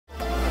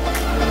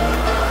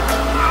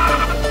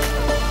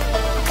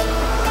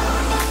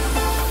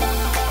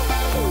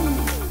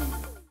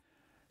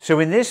So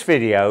in this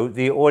video,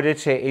 the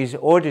auditor is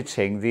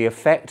auditing the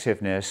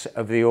effectiveness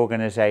of the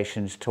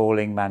organization's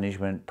tooling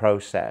management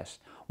process.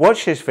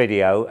 Watch this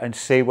video and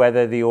see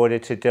whether the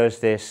auditor does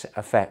this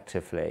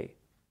effectively.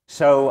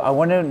 So I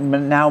want to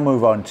now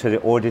move on to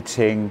the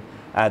auditing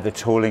the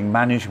tooling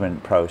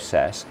management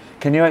process.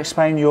 Can you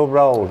explain your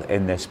role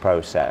in this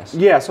process?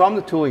 Yeah, so I'm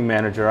the tooling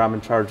manager. I'm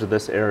in charge of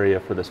this area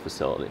for this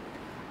facility.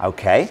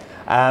 Okay,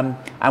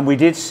 and we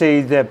did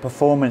see the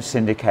performance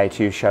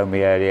indicator you showed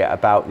me earlier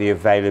about the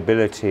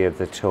availability of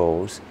the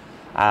tools,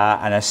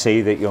 and I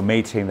see that you're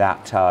meeting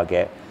that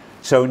target.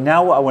 So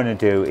now what I want to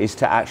do is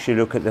to actually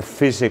look at the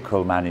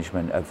physical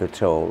management of the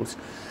tools.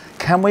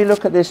 Can we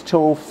look at this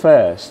tool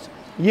first?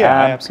 Yeah,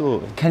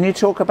 absolutely. Can you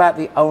talk about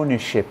the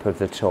ownership of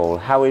the tool?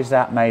 How is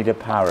that made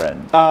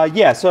apparent?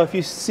 Yeah, so if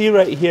you see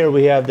right here,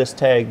 we have this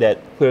tag that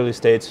clearly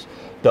states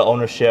the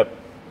ownership,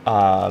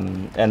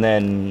 and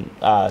then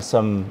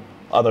some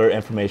other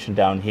information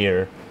down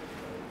here.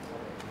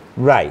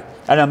 Right,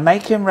 and I'm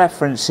making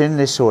reference in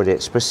this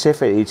audit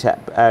specifically to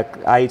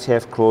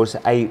IATF clause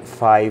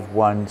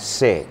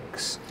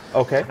 8516.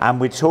 Okay. And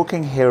we're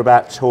talking here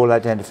about tool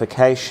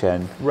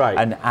identification Right.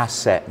 and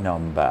asset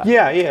number.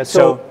 Yeah.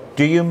 So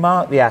do you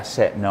mark the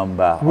asset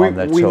number on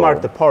the tool? We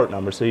mark the part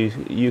number, so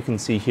you can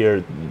see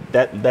here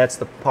that's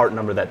the part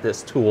number that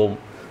this tool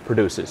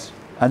produces.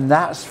 And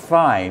that's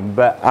fine,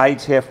 but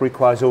IATF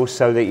requires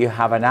also that you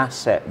have an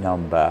asset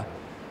number.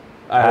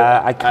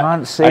 I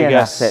can't see an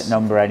asset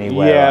number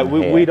anywhere. Yeah,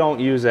 on here. we don't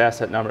use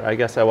asset number. I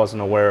guess I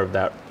wasn't aware of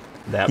that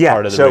Yeah,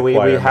 part of the so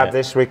requirement. we have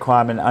this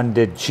requirement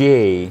under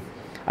G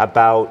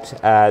about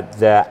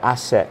the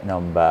asset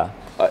number.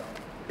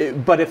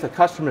 But if the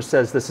customer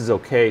says this is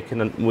okay,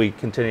 can we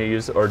continue to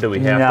use it, or do we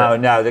have to?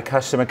 No, the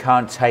customer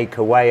can't take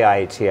away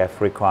IATF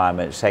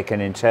requirements. They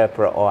can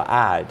interpret or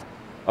add.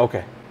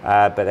 Okay.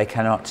 But they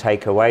cannot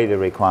take away the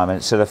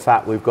requirement. So the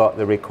fact we've got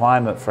the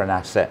requirement for an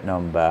asset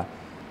number,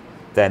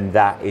 then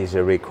that is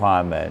a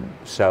requirement.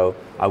 So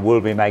I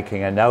will be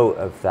making a note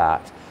of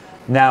that.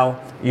 Now,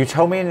 you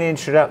told me in the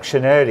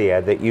introduction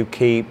earlier that you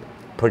keep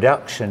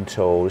production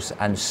tools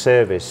and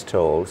service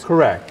tools.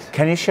 Correct.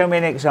 Can you show me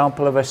an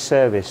example of a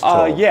service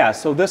tool? Yeah,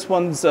 so this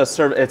one's a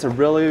service. It's a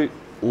really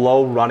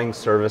low running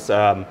service.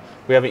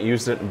 We haven't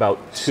used it in about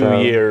 2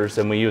 years,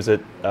 and we use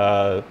it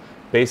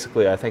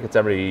basically, I think it's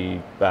every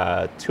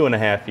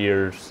 2.5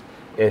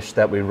 years-ish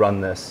that we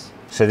run this.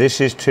 So this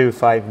is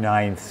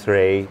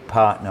 2593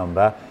 part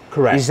number.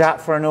 Correct. Is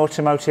that for an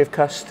automotive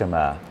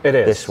customer? It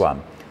is. This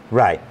one.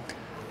 Right.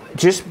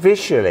 Just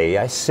visually,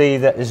 I see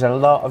that there's a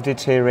lot of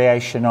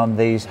deterioration on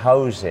these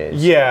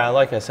hoses. Yeah,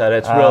 like I said,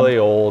 it's really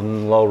old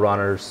and low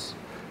runners.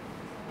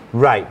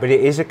 Right, but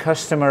it is a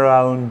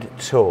customer-owned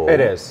tool.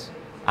 It is.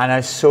 And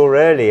I saw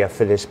earlier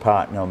for this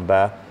part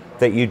number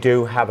that you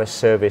do have a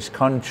service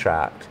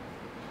contract.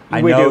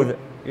 We do.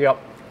 Yep.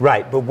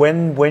 Right, but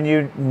when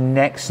you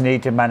next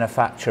need to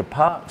manufacture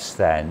parts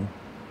then,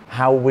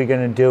 how are we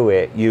going to do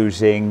it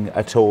using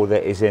a tool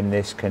that is in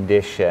this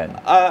condition?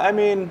 I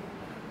mean,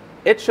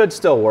 it should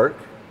still work.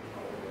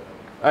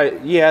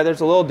 Yeah,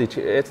 there's a little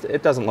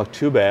it doesn't look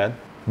too bad.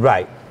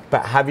 Right,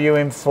 but have you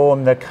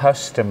informed the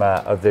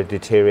customer of the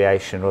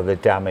deterioration or the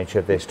damage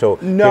of this tool?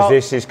 No. Because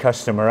this is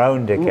customer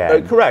owned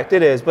again. Correct,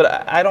 it is,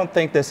 but I don't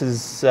think this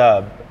is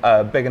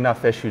a big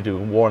enough issue to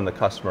warn the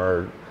customer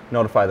or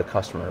notify the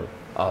customer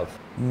of.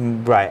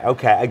 Right,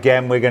 okay,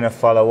 again we're going to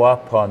follow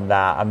up on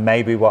that, and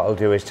maybe what I'll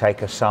do is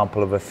take a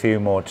sample of a few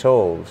more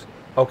tools.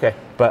 Okay.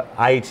 But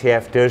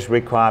IATF does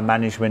require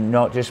management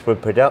not just for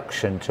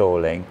production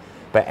tooling,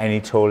 but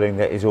any tooling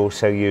that is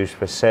also used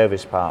for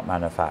service part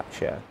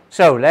manufacture.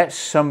 So let's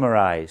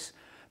summarize.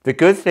 The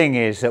good thing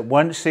is that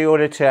once the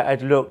auditor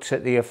had looked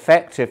at the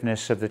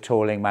effectiveness of the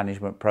tooling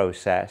management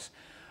process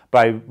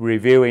by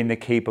reviewing the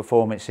key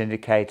performance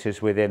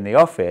indicators within the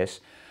office,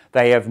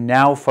 they have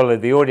now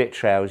followed the audit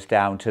trails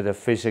down to the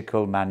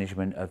physical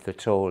management of the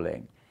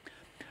tooling.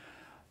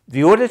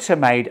 The auditor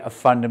made a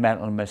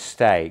fundamental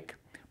mistake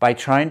by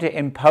trying to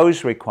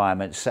impose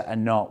requirements that are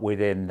not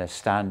within the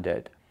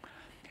standard.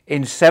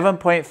 In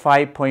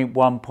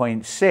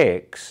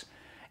 7.5.1.6,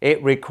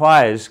 it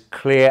requires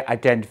clear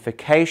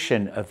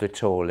identification of the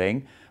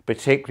tooling,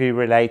 particularly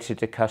related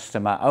to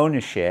customer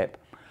ownership,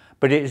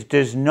 but it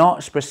does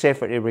not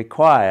specifically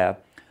require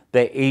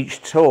that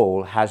each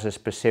tool has a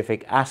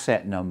specific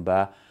asset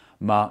number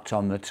marked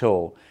on the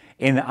tool.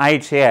 In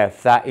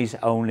IATF, that is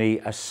only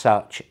a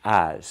such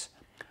as,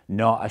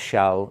 not a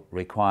shall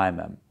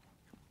requirement.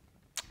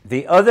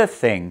 The other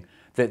thing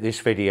that this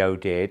video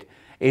did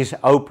is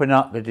open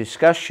up the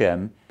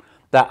discussion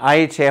that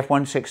IATF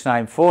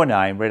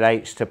 16949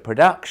 relates to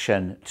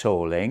production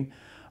tooling,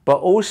 but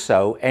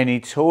also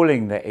any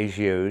tooling that is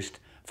used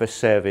for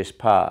service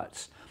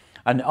parts.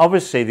 And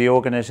obviously the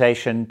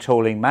organization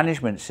tooling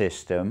management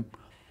system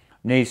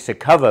needs to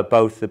cover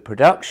both the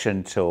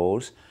production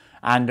tools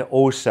and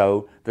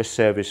also the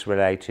service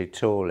related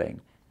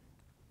tooling.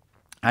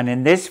 And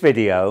in this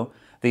video,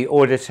 the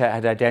auditor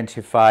had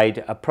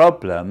identified a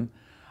problem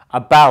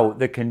about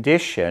the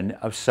condition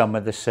of some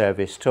of the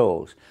service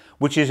tools,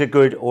 which is a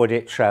good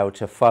audit trail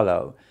to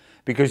follow.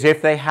 because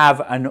if they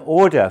have an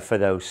order for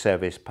those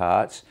service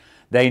parts,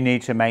 they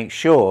need to make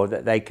sure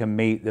that they can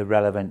meet the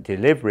relevant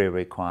delivery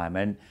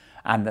requirement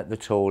and that the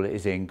tool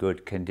is in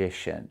good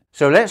condition.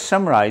 So let's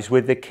summarize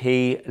with the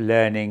key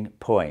learning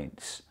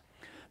points.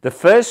 The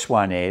first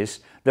one is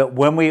that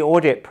when we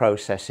audit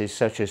processes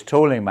such as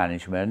tooling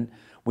management,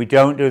 we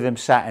don't do them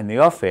sat in the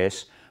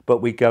office,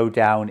 but we go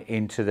down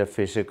into the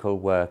physical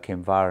work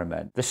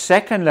environment. The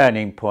second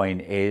learning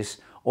point is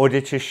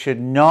auditors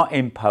should not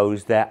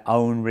impose their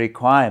own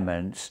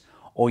requirements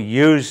or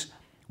use,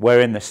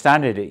 where in the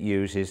standard it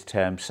uses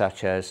terms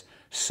such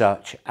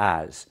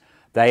as.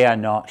 They are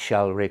not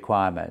shall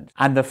requirements.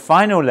 And the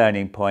final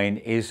learning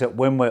point is that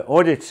when we're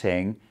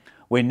auditing,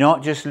 we're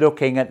not just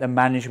looking at the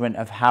management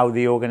of how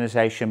the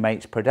organization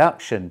makes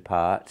production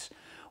parts,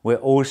 we're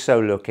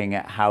also looking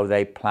at how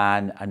they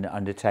plan and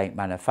undertake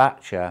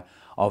manufacture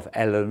of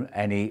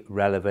any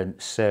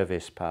relevant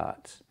service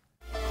parts.